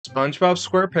SpongeBob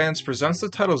SquarePants Presents the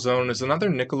Tidal Zone is another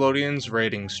Nickelodeon's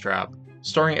ratings trap,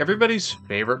 starring everybody's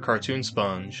favorite cartoon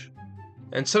sponge.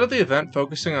 Instead of the event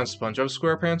focusing on SpongeBob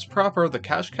SquarePants proper, the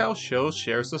Cash Cow show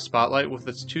shares the spotlight with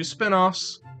its two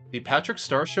spin-offs, the Patrick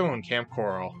Star Show and Kamp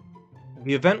Koral.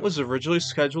 The event was originally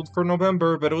scheduled for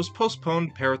November, but it was postponed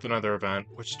to pair with another event,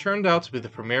 which turned out to be the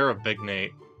premiere of Big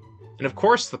Nate. And of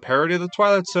course, the parody of the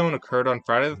Twilight Zone occurred on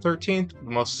Friday the 13th, the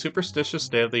most superstitious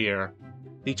day of the year.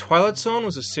 The Twilight Zone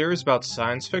was a series about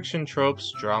science fiction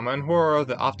tropes, drama, and horror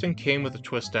that often came with a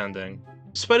twist ending.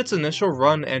 Despite its initial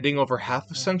run ending over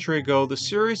half a century ago, the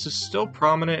series is still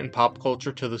prominent in pop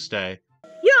culture to this day.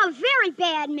 You're a very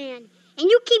bad man,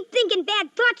 and you keep thinking bad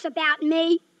thoughts about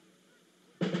me.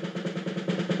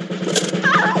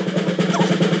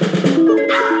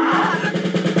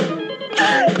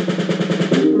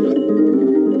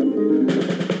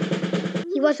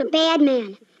 He was a bad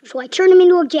man, so I turned him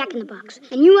into a jack-in-the-box.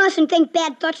 And you mustn't think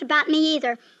bad thoughts about me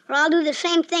either, or I'll do the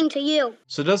same thing to you.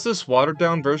 So does this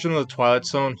watered-down version of the Twilight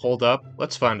Zone hold up?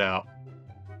 Let's find out.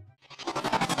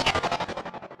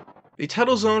 The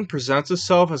Tidal Zone presents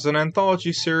itself as an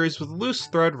anthology series with a loose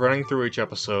thread running through each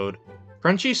episode.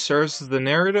 Frenchie serves as the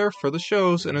narrator for the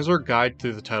shows and is our guide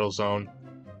through the Tidal Zone.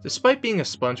 Despite being a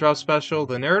SpongeBob special,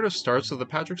 the narrative starts with the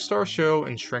Patrick Star Show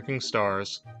and Shrinking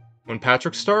Stars. When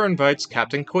Patrick Star invites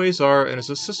Captain Quasar and his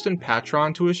assistant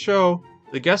Patron to his show,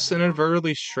 the guests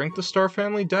inadvertently shrink the Star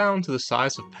family down to the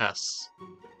size of pests.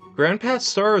 GrandPat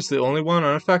Star is the only one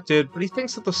unaffected, but he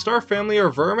thinks that the Star family are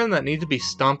vermin that need to be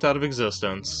stomped out of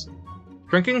existence.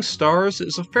 Shrinking Stars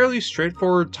is a fairly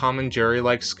straightforward Tom and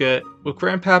Jerry-like skit, with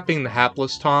GrandPat being the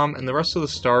hapless Tom and the rest of the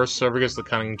stars serving as the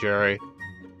cunning Jerry.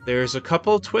 There's a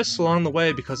couple of twists along the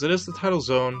way because it is the Tidal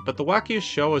Zone, but the wackiest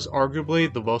show is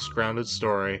arguably the most grounded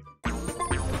story.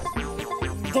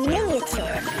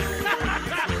 Diminutive.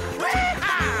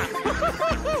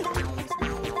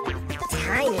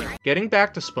 Tiny. Getting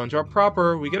back to SpongeBob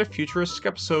proper, we get a futuristic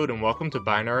episode in Welcome to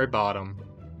Binary Bottom.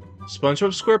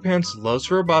 SpongeBob SquarePants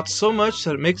loves robots so much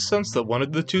that it makes sense that one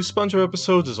of the two SpongeBob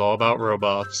episodes is all about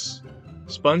robots.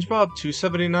 SpongeBob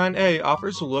 279A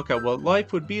offers a look at what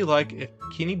life would be like if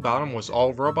Bikini Bottom was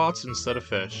all robots instead of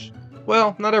fish.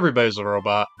 Well, not everybody's a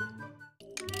robot.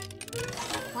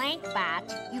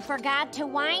 Plankbot, you forgot to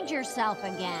wind yourself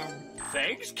again.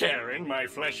 Thanks, Karen, my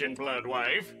flesh and blood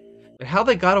wife. And how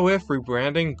they got away with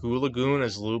rebranding Goo Lagoon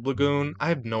as Lube Lagoon, I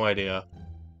have no idea.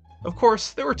 Of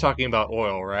course, they were talking about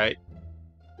oil, right?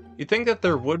 You'd think that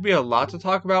there would be a lot to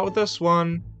talk about with this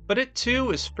one, but it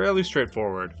too is fairly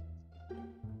straightforward.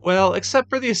 Well,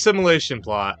 except for the assimilation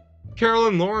plot.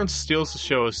 Carolyn Lawrence steals the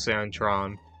show as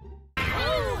Sandtron.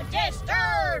 Who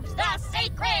disturbs the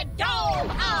sacred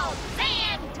dome of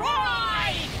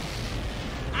Sandroid?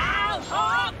 I'll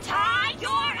hog-tie your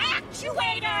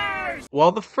actuators!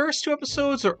 While the first two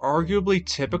episodes are arguably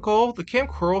typical, the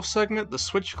Kamp Koral segment, The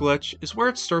Switch Glitch, is where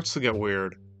it starts to get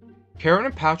weird. Karen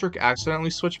and Patrick accidentally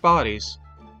switch bodies.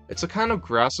 It's a kind of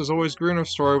grass is always greener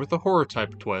story with a horror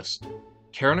type twist.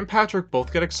 Karen and Patrick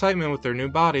both get excitement with their new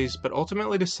bodies, but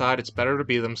ultimately decide it's better to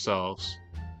be themselves.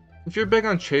 If you're big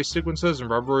on chase sequences and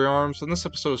rubbery arms, then this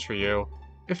episode is for you.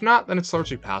 If not, then it's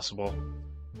largely passable.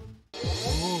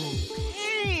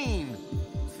 Pain!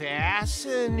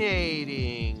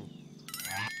 Fascinating.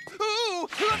 Ooh,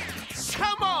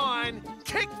 come on!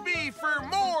 Kick me for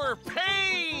more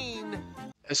pain!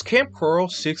 As Kamp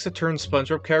Koral seeks to turn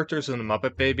SpongeBob characters into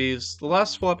Muppet Babies, the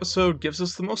last full episode gives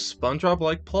us the most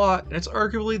SpongeBob-like plot, and it's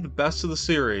arguably the best of the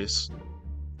series.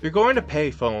 You're Going to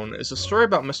Payphone is a story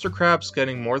about Mr. Krabs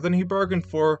getting more than he bargained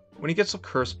for when he gets a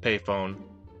cursed payphone.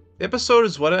 The episode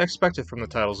is what I expected from the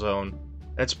Tidal Zone,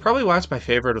 and it's probably why it's my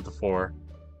favorite of the four.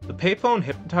 The payphone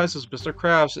hypnotizes Mr.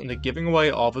 Krabs into giving away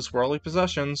all of his worldly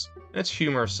possessions, and it's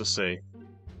humorous to see.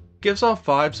 Gives off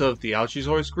vibes of The Algae's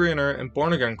Always Greener and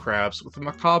Born Again Krabs with a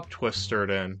macabre twist stirred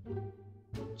in.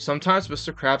 Sometimes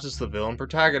Mr. Krabs is the villain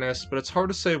protagonist, but it's hard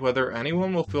to say whether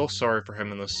anyone will feel sorry for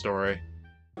him in this story.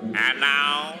 And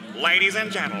now, ladies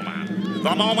and gentlemen,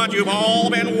 the moment you've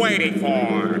all been waiting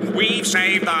for. We've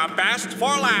saved the best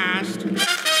for last.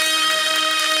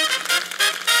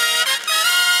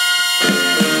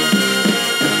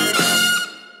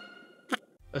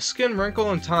 A Skin,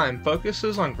 Wrinkle, and Time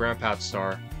focuses on GrandPat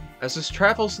Star, as his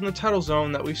travels in the Tidal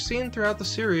Zone that we've seen throughout the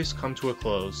series come to a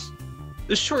close.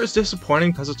 This short is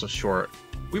disappointing because it's a short.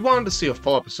 We wanted to see a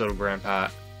full episode of GrandPat.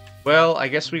 Well, I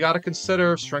guess we gotta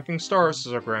consider Shrinking Stars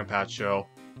as our GrandPat show.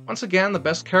 Once again, the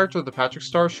best character of the Patrick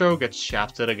Star show gets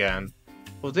shafted again.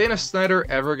 Will Dana Snyder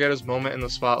ever get his moment in the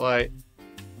spotlight?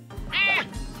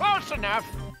 Close enough.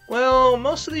 Well,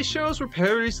 most of these shows were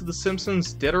parodies of The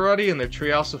Simpsons did already in their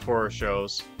Treehouse of Horror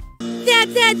shows.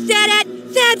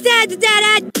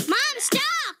 Mom,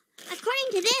 stop! According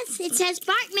to this, it says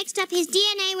Bart mixed up his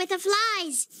DNA with the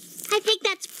flies. I think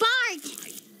that's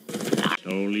Bart.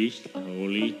 Slowly,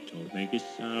 slowly, don't make a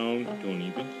sound, don't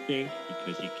even think,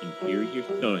 because he can hear your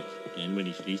thoughts. Then when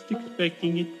he's least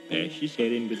expecting it, bash his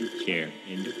head into the chair,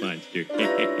 and the monster.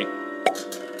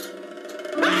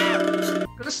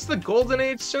 This is the Golden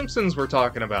Age Simpsons we're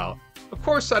talking about. Of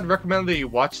course, I'd recommend that you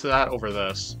watch that over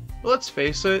this. But let's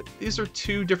face it, these are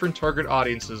two different target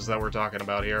audiences that we're talking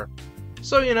about here.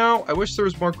 So, you know, I wish there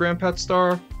was more GrandPat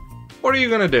Star. What are you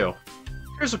gonna do?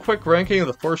 Here's a quick ranking of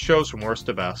the 4 shows from worst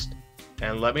to best.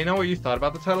 And let me know what you thought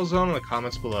about the Tidal Zone in the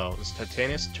comments below. This is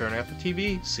Titanius, turning off the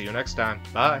TV. See you next time.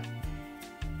 Bye.